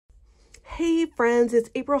Hey friends, it's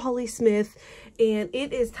April Holly Smith, and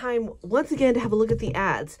it is time once again to have a look at the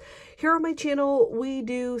ads. Here on my channel, we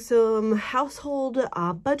do some household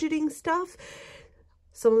budgeting stuff.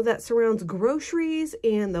 Some of that surrounds groceries,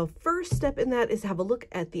 and the first step in that is to have a look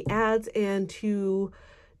at the ads and to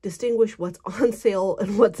distinguish what's on sale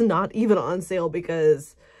and what's not even on sale,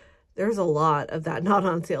 because there's a lot of that not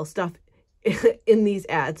on sale stuff in these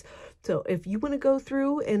ads. So if you want to go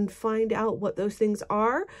through and find out what those things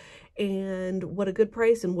are and what a good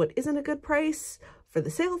price and what isn't a good price for the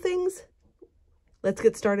sale things, let's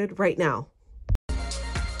get started right now.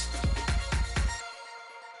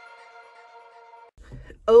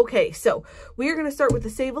 Okay, so we are going to start with the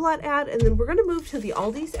Save a Lot ad, and then we're going to move to the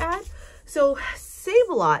Aldi's ad. So Save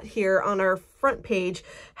a Lot here on our front page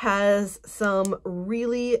has some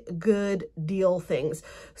really good deal things.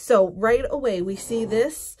 So right away we see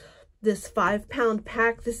this 5-pound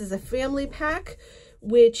pack. This is a family pack,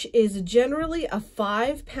 which is generally a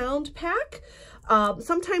 5-pound pack.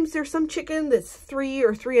 Sometimes there's some chicken that's 3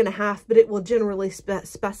 or 3.5, but it will generally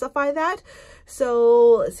specify that.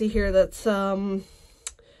 So let's see here, that's 5,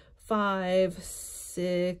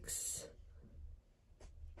 6,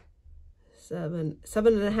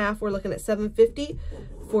 7.5. We're looking at $7.50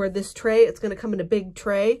 for this tray. It's going to come in a big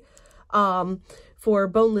tray for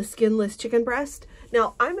boneless, skinless chicken breast.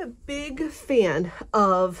 Now, I'm a big fan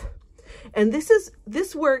of, and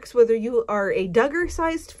this works whether you are a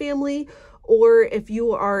Duggar-sized family or if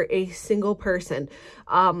you are a single person.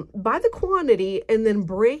 Buy the quantity and then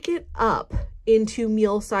break it up into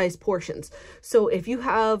meal-sized portions. So if you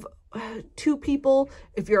have 2 people,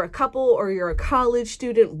 if you're a couple or you're a college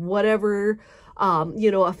student, whatever,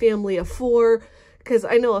 you know, a family of 4, because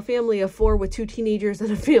I know a family of 4 with 2 teenagers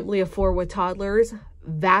and a family of 4 with toddlers,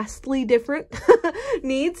 vastly different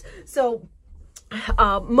needs. So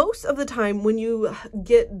most of the time when you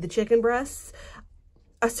get the chicken breasts,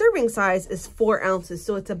 a serving size is 4 ounces,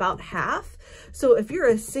 so it's about half. So if you're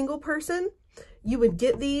a single person, you would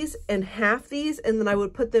get these and half these, and then I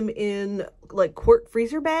would put them in like quart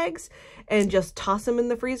freezer bags and just toss them in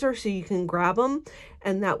the freezer so you can grab them.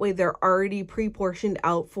 And that way they're already pre-portioned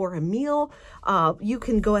out for a meal. You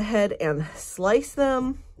can go ahead and slice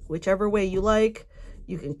them whichever way you like.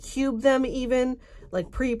 You can cube them even, like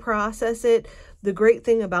pre-process it. The great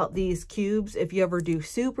thing about these cubes, if you ever do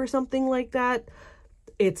soup or something like that,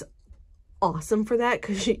 it's awesome for that,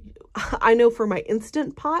 because I know for my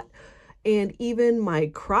Instant Pot and even my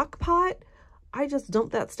crock pot, I just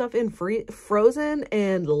dump that stuff in frozen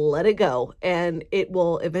and let it go, and it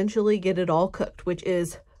will eventually get it all cooked, which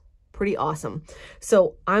is pretty awesome.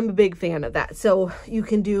 So I'm a big fan of that. So you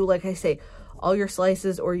can do, like I say, all your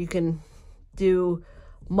slices, or you can do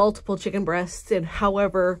multiple chicken breasts in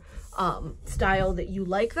however style that you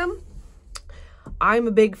like them. I'm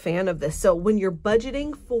a big fan of this. So when you're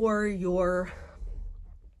budgeting for your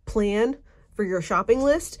plan, for your shopping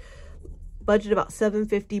list, budget about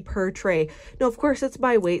 $7.50 per tray. Now, of course, it's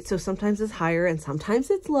by weight, so sometimes it's higher and sometimes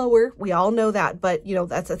it's lower. We all know that, but you know,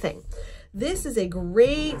 that's a thing. This is a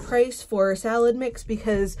great price for a salad mix,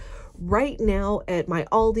 because right now at my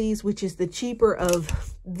Aldi's, which is the cheaper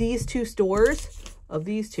of these 2 stores, of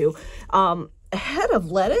these 2, a head of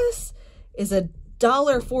lettuce is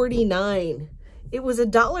 $1.49. It was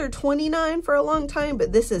 $1.29 for a long time,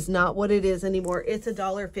 but this is not what it is anymore. It's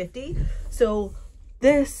 $1.50. So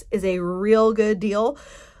this is a real good deal.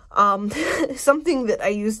 Something that I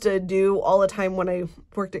used to do all the time when I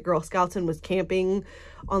worked at Girl Scouts and was camping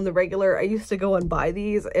on the regular, I used to go and buy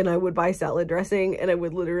these, and I would buy salad dressing, and I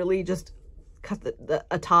would literally just cut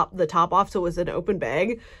the top off so it was an open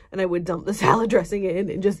bag, and I would dump the salad dressing in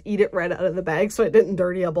and just eat it right out of the bag so it didn't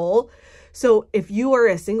dirty a bowl. So if you are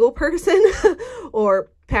a single person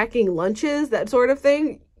or packing lunches, that sort of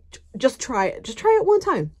thing, just try it. Just try it one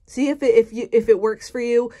time. See if it works for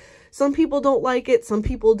you. Some people don't like it, some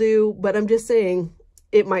people do, but I'm just saying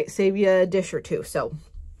it might save you a dish or 2. So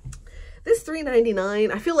this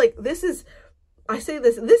 $3.99, I feel like this is, I say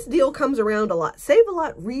this deal comes around a lot. Save a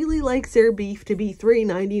Lot really likes their beef to be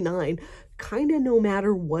 $3.99, kind of no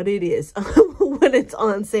matter what it is when it's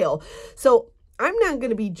on sale. So I'm not going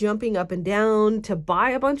to be jumping up and down to buy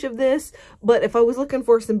a bunch of this, but if I was looking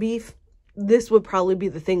for some beef, this would probably be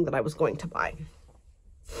the thing that I was going to buy.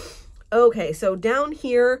 Okay, so down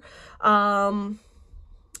here,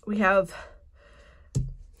 we have,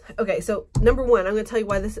 okay, so number 1, I'm going to tell you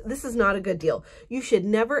why this is not a good deal. You should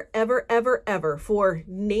never, ever, ever, ever, for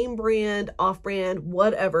name brand, off brand,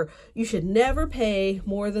 whatever, you should never pay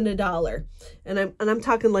more than $1. And I'm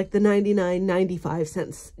talking like the 99, 95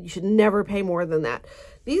 cents. You should never pay more than that.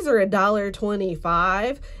 These are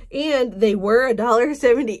 $1.25 and they were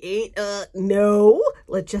 $1.78. No,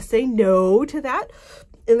 let's just say no to that.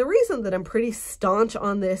 And the reason that I'm pretty staunch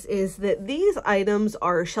on this is that these items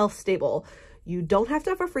are shelf stable. You don't have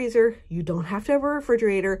to have a freezer. You don't have to have a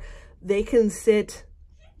refrigerator. They can sit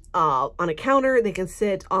on a counter. They can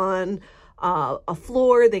sit on a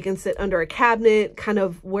floor. They can sit under a cabinet, kind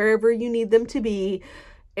of wherever you need them to be,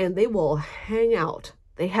 and they will hang out.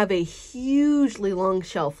 They have a hugely long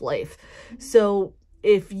shelf life. So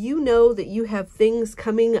if you know that you have things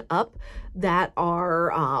coming up that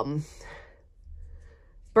are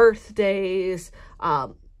birthdays,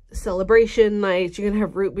 celebration nights, you're gonna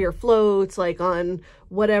have root beer floats like on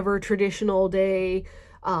whatever traditional day,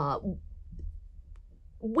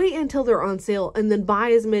 wait until they're on sale and then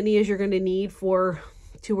buy as many as you're going to need for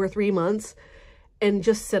 2 or 3 months and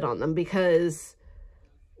just sit on them, because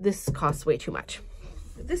this costs way too much.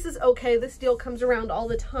 This is okay. This deal comes around all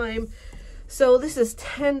the time. So this is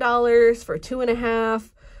 $10 for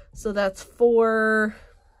 2.5. So that's for,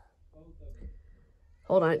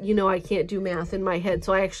 hold on. You know, I can't do math in my head.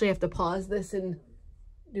 So I actually have to pause this and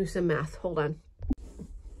do some math. Hold on.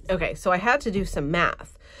 Okay, so I had to do some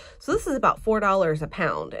math. So this is about $4 a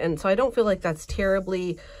pound. And so I don't feel like that's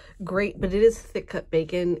terribly great, but it is thick cut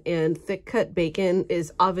bacon, and thick cut bacon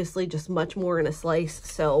is obviously just much more in a slice.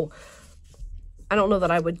 So I don't know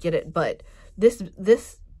that I would get it, but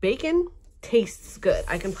this bacon tastes good.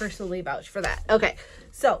 I can personally vouch for that. Okay,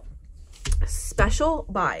 so special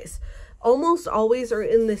buys almost always are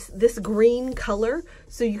in this green color,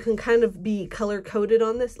 so you can kind of be color coded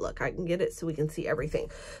on this. Look, I can get it so we can see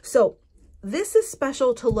everything. So this is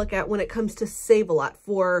special to look at when it comes to Save-A-Lot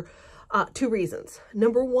for 2 reasons.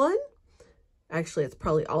 Number one, actually it's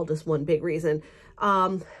probably all just one big reason.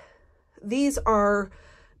 These are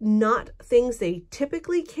not things they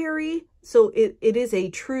typically carry, so it is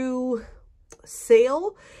a true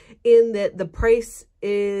sale in that the price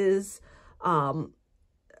is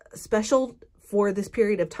special for this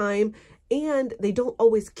period of time, and they don't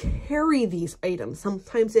always carry these items.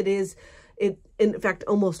 Sometimes in fact,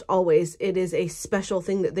 almost always, it is a special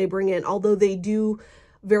thing that they bring in, although they do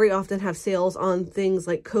very often have sales on things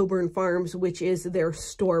like Coburn Farms, which is their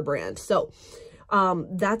store brand. So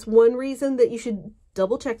that's one reason that you should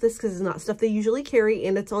double check this, because it's not stuff they usually carry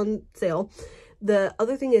and it's on sale. The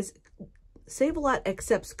other thing is Save-A-Lot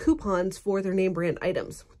accepts coupons for their name brand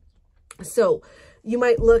items. So you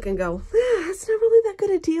might look and go, that's not really that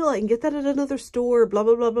good a deal. I can get that at another store, blah,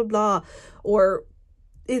 blah, blah, blah, blah. Or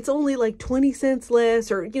it's only like 20 cents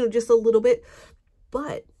less, or, you know, just a little bit.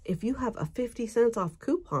 But if you have a 50 cents off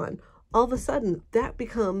coupon, all of a sudden that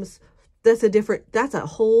becomes, that's a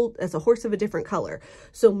horse of a different color.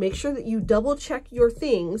 So make sure that you double check your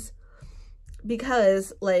things,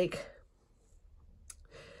 because like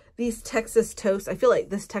these Texas Toast, I feel like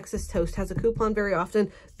this Texas Toast has a coupon very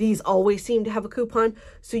often. These always seem to have a coupon.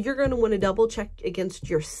 So you're going to want to double check against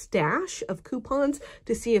your stash of coupons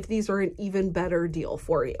to see if these are an even better deal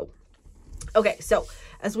for you. Okay, so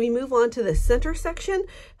as we move on to the center section,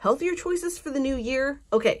 healthier choices for the new year.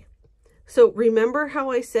 Okay, so remember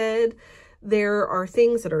how I said there are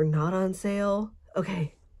things that are not on sale?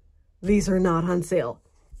 Okay, these are not on sale.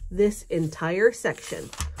 This entire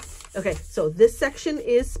section. Okay, so this section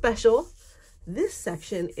is special. This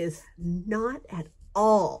section is not at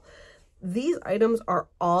all. These items are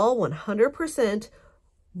all 100%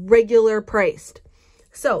 regular priced.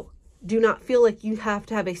 So do not feel like you have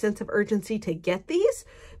to have a sense of urgency to get these,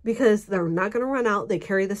 because they're not going to run out. They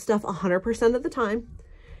carry this stuff 100% of the time.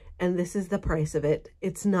 And this is the price of it.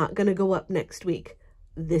 It's not going to go up next week.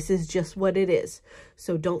 This is just what it is.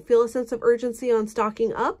 So don't feel a sense of urgency on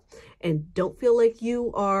stocking up, and don't feel like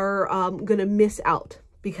you are going to miss out,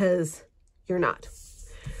 because you're not.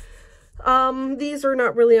 These are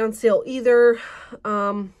not really on sale either.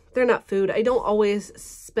 They're not food. I don't always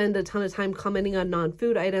spend a ton of time commenting on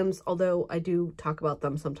non-food items, although I do talk about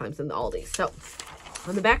them sometimes in the Aldi. So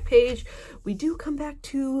on the back page, we do come back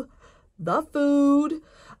to the food.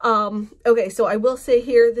 Okay, so I will say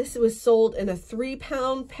here, this was sold in a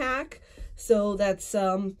 3-pound pack. So that's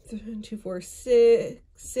 2, 4,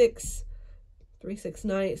 6, 3, 6,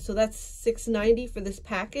 9. So that's $6.90 for this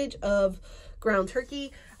package of ground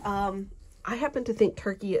turkey. I happen to think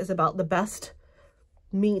turkey is about the best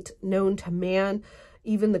meat known to man.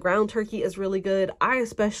 Even the ground turkey is really good. I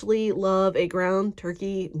especially love a ground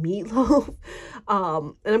turkey meatloaf.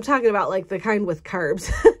 And I'm talking about like the kind with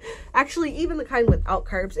carbs. Actually, even the kind without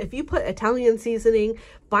carbs. If you put Italian seasoning,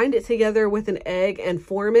 bind it together with an egg and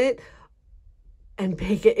form it and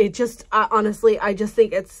bake it, it just, honestly, I just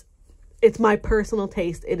think it's my personal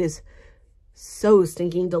taste. It is so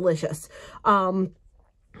stinking delicious.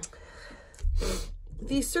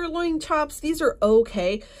 These sirloin chops, these are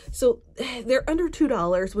okay. So they're under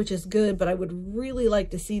 $2, which is good, but I would really like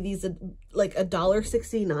to see these at like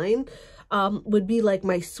 $1.69. Would be like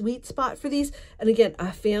my sweet spot for these. And again,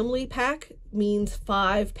 a family pack means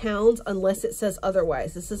 5 pounds unless it says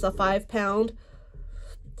otherwise. This is a 5 pound.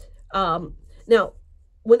 Now,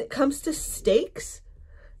 when it comes to steaks,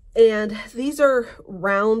 and these are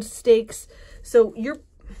round steaks, so you're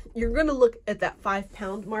going to look at that 5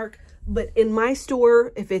 pound mark. But in my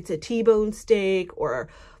store, if it's a T-bone steak or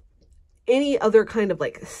any other kind of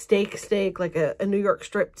like steak, like a New York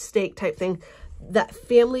strip steak type thing, that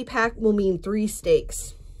family pack will mean 3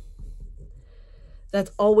 steaks. That's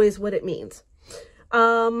always what it means.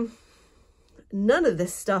 None of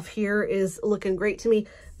this stuff here is looking great to me.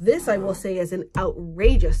 This, I will say, is an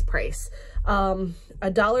outrageous price.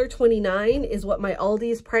 $1.29 is what my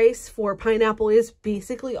Aldi's price for pineapple is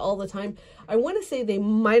basically all the time. I want to say they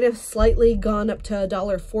might have slightly gone up to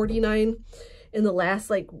 $1.49 in the last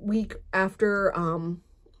like week after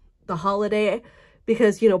the holiday,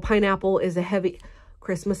 because, you know, pineapple is a heavy,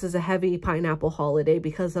 Christmas is a heavy pineapple holiday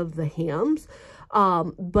because of the hams.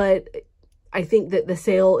 But I think that the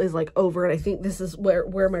sale is like over, and I think this is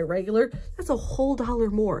where my regular, that's a whole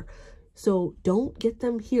 $1 more. So don't get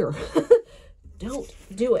them here. Don't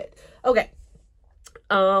do it. Okay.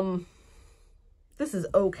 This is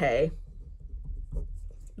okay.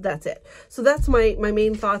 That's it. So that's my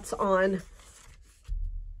main thoughts on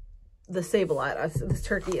the Save-A-Lot. This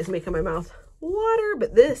turkey is making my mouth water,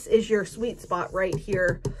 but this is your sweet spot right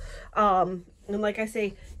here. And like I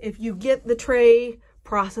say, if you get the tray,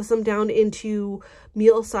 process them down into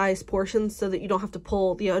meal-sized portions so that you don't have to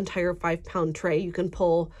pull the entire 5 pound tray. You can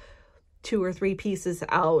pull 2 or 3 pieces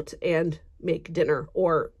out and make dinner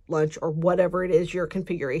or lunch or whatever it is your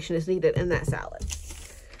configuration is needed in that salad.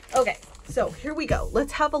 Okay, so here we go.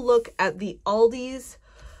 Let's have a look at the Aldi's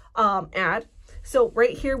ad. So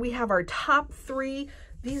right here we have our top 3.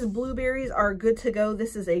 These blueberries are good to go.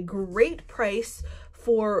 This is a great price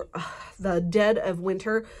for the dead of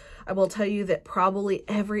winter. I will tell you that probably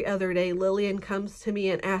every other day Lillian comes to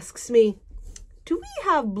me and asks me, do we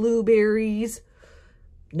have blueberries?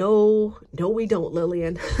 No, we don't,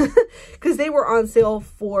 Lillian. Because they were on sale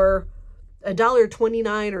for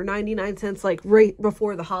 $1.29 or 99 cents, like right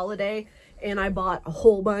before the holiday. And I bought a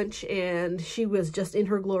whole bunch, and she was just in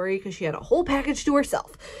her glory because she had a whole package to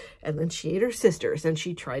herself. And then she ate her sister's, and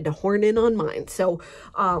she tried to horn in on mine. So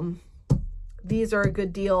these are a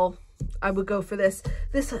good deal. I would go for this.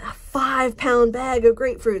 This 5 pound bag of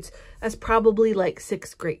grapefruits. That's probably like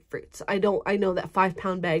 6 grapefruits. I know that 5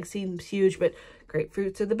 pound bag seems huge, but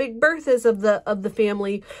grapefruits are the big Berthas of the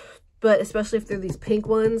family. But especially if they're these pink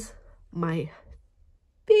ones, my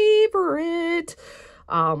favorite.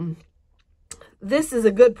 This is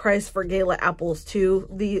a good price for Gala apples too.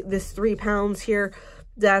 This 3 pounds here,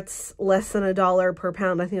 that's less than $1 per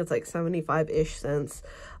pound. I think it's like 75-ish cents.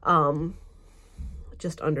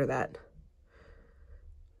 Just under that.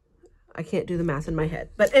 I can't do the math in my head.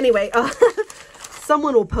 But anyway,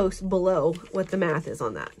 someone will post below what the math is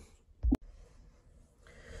on that.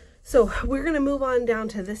 So we're going to move on down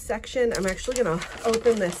to this section. I'm actually going to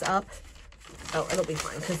open this up. Oh, it'll be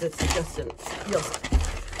fine because it's just an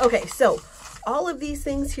okay, so all of these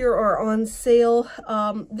things here are on sale.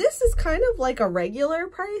 This is kind of like a regular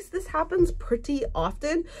price. This happens pretty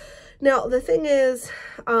often. Now, the thing is,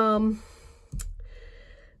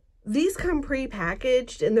 these come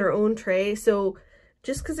pre-packaged in their own tray. So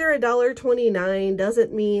just because they're $1.29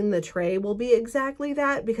 doesn't mean the tray will be exactly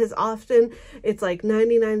that, because often it's like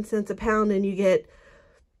 99 cents a pound and you get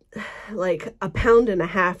like 1.5 pounds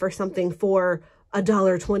or something for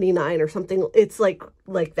 $1.29 or something. It's like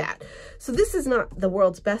that. So this is not the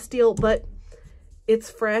world's best deal, but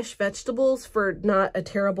it's fresh vegetables for not a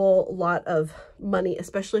terrible lot of money,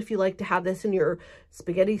 especially if you like to have this in your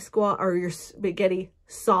spaghetti squash or your spaghetti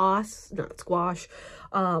sauce, not squash.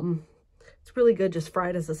 It's really good just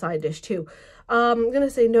fried as a side dish too. I'm going to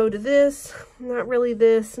say no to this. Not really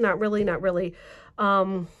this. Not really, not really.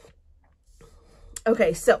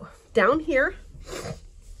 Okay, so down here,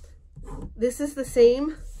 this is the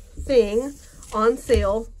same thing on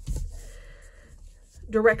sale.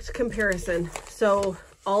 Direct comparison. So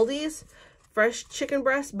Aldi's fresh chicken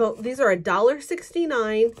breast, these are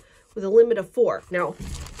 $1.69 with a limit of 4. Now,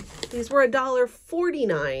 these were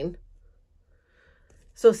 $1.49.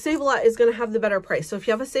 So Save-A-Lot is going to have the better price. So if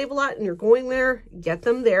you have a Save-A-Lot and you're going there, get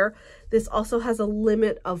them there. This also has a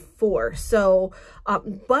limit of 4. So,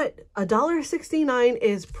 but $1.69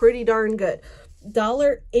 is pretty darn good.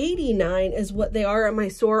 $1.89 is what they are at my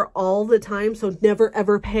store all the time. So never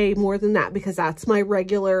ever pay more than that, because that's my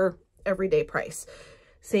regular everyday price.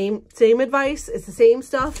 Same advice. It's the same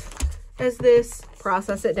stuff as this.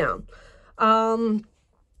 Process it down.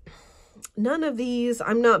 None of these,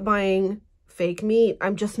 I'm not buying fake meat.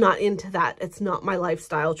 I'm just not into that. It's not my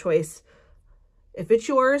lifestyle choice. If it's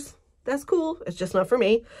yours, that's cool. It's just not for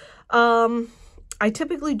me. I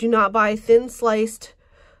typically do not buy thin sliced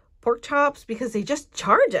pork chops because they just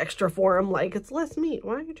charge extra for them. Like, it's less meat.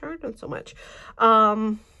 Why are you charging so much?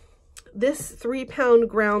 This 3-pound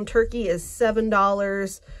ground turkey is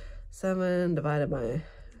 $7. 7 divided by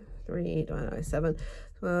 3 divided by 7.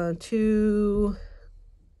 2,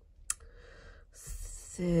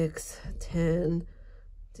 6, 10,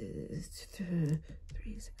 3,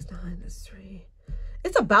 6, 9, that's 3.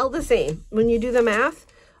 It's about the same when you do the math.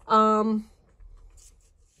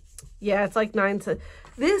 Yeah, it's like 9 to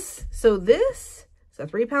this. So this is a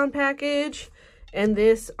 3-pound package, and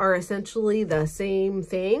this are essentially the same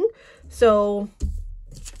thing. So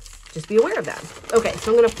just be aware of that. Okay,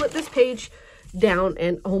 so I'm going to flip this page down,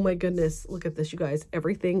 and oh my goodness, look at this, you guys.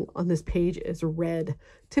 Everything on this page is red.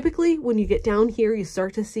 Typically, when you get down here, you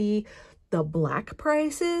start to see the black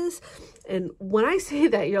prices. And when I say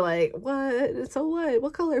that, you're like, what? So what?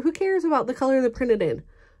 What color? Who cares about the color they're printed in?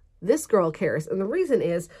 This girl cares. And the reason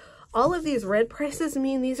is, all of these red prices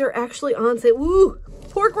mean these are actually on sale. Woo!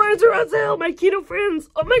 Pork rinds are on sale, my keto friends.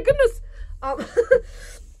 Oh my goodness.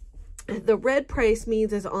 The red price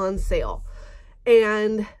means it's on sale.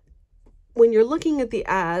 And when you're looking at the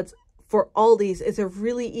ads for all these, it's a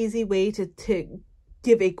really easy way to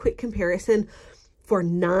give a quick comparison for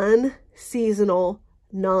non-seasonal,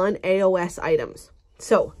 non-AOS items.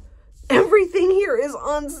 So everything here is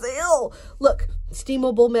on sale. Look,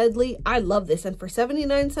 steamable medley. I love this. And for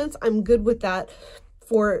 79 cents, I'm good with that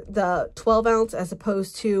for the 12 ounce as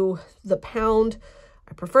opposed to the pound.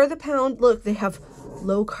 I prefer the pound. Look, they have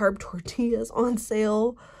low carb tortillas on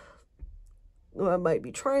sale. I might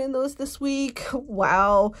be trying those this week.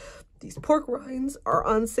 Wow. These pork rinds are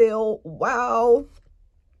on sale. Wow.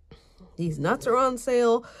 These nuts are on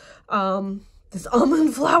sale. This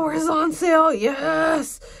almond flour is on sale.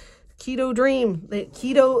 Yes. Keto dream. The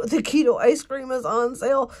keto ice cream is on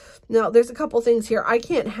sale. Now, there's a couple things here. I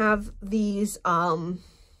can't have these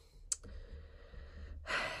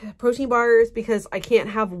protein bars because I can't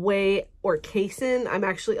have whey or casein. I'm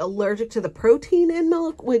actually allergic to the protein in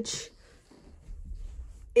milk, which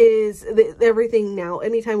is everything now.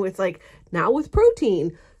 Anytime it's like, now with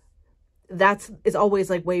protein, it's always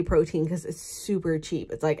like whey protein because it's super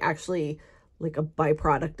cheap. It's like actually like a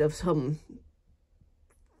byproduct of some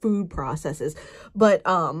food processes. But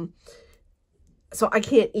so I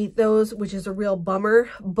can't eat those, which is a real bummer.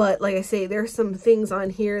 But like I say, there's some things on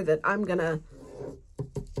here that I'm gonna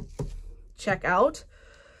check out.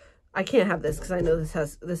 I can't have this because I know this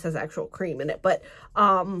has actual cream in it, but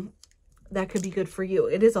that could be good for you.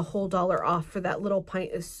 It is a whole $1 off for that little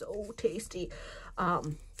pint. Is so tasty.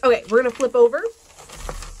 Okay, we're gonna flip over.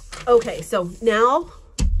 Okay, so now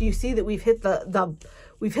do you see that we've hit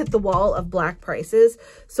we've hit the wall of black prices?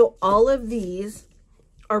 So all of these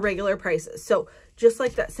are regular prices. So just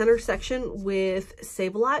like that center section with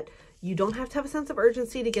Save-A-Lot, you don't have to have a sense of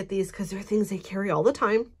urgency to get these because they're things they carry all the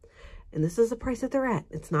time. And this is the price that they're at.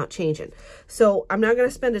 It's not changing. So I'm not going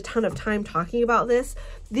to spend a ton of time talking about this.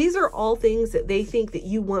 These are all things that they think that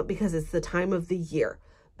you want because it's the time of the year.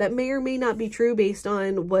 That may or may not be true based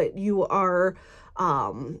on what you are,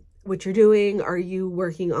 what you're doing. Are you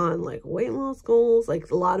working on like weight loss goals?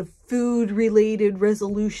 Like a lot of food related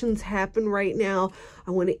resolutions happen right now.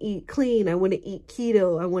 I want to eat clean. I want to eat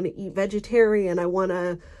keto. I want to eat vegetarian. I want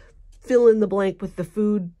to fill in the blank with the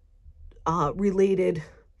food related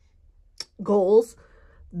goals.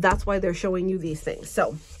 That's why they're showing you these things.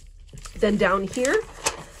 So then down here,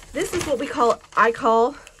 this is what the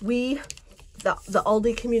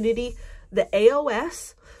Aldi community, the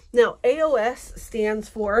AOS. Now AOS stands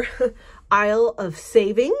for Aisle of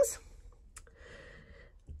Savings,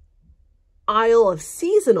 Aisle of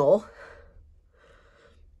Seasonal,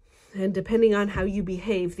 and depending on how you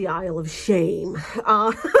behave, the Aisle of Shame.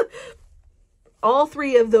 All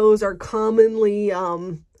three of those are commonly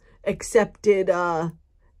accepted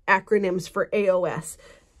acronyms for AOS.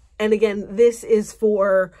 And again, this is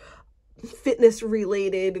for fitness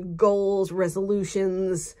related goals,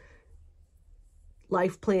 resolutions,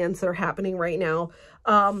 life plans that are happening right now.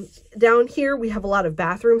 Down here, we have a lot of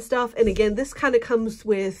bathroom stuff. And again, this kind of comes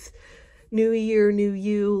with new year, new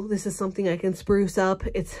you. This is something I can spruce up.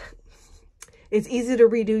 It's easy to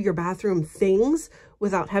redo your bathroom things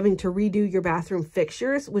without having to redo your bathroom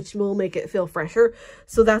fixtures, which will make it feel fresher.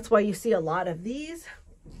 So that's why you see a lot of these.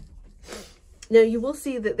 Now you will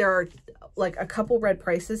see that there are like a couple red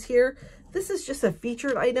prices here. This is just a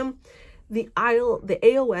featured item. The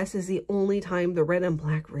AOS is the only time the red and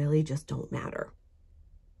black really just don't matter.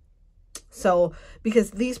 So,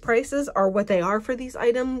 because these prices are what they are for these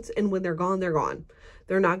items, and when they're gone, they're gone.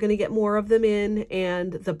 They're not going to get more of them in,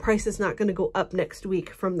 and the price is not going to go up next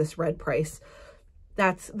week from this red price.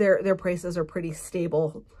 That's their prices are pretty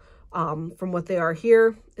stable. From what they are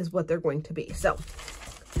here is what they're going to be. So,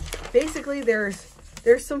 basically, there's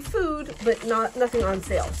some food, but nothing on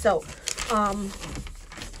sale. So,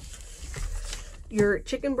 your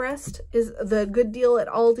chicken breast is the good deal at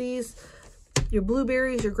Aldi's. Your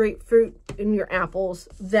blueberries, your grapefruit, and your apples.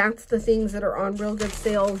 That's the things that are on real good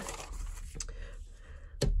sale.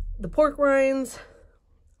 The pork rinds,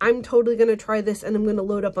 I'm totally going to try this, and I'm going to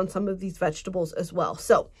load up on some of these vegetables as well.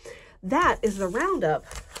 So that is the roundup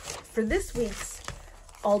for this week's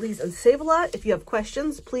Aldi's and Save-A-Lot. If you have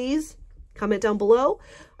questions, please comment down below.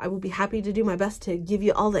 I will be happy to do my best to give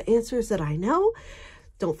you all the answers that I know.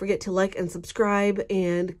 Don't forget to like and subscribe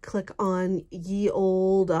and click on ye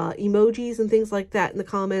old emojis and things like that in the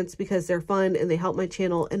comments, because they're fun and they help my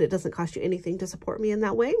channel, and it doesn't cost you anything to support me in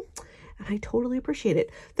that way. And I totally appreciate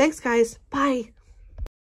it. Thanks, guys. Bye.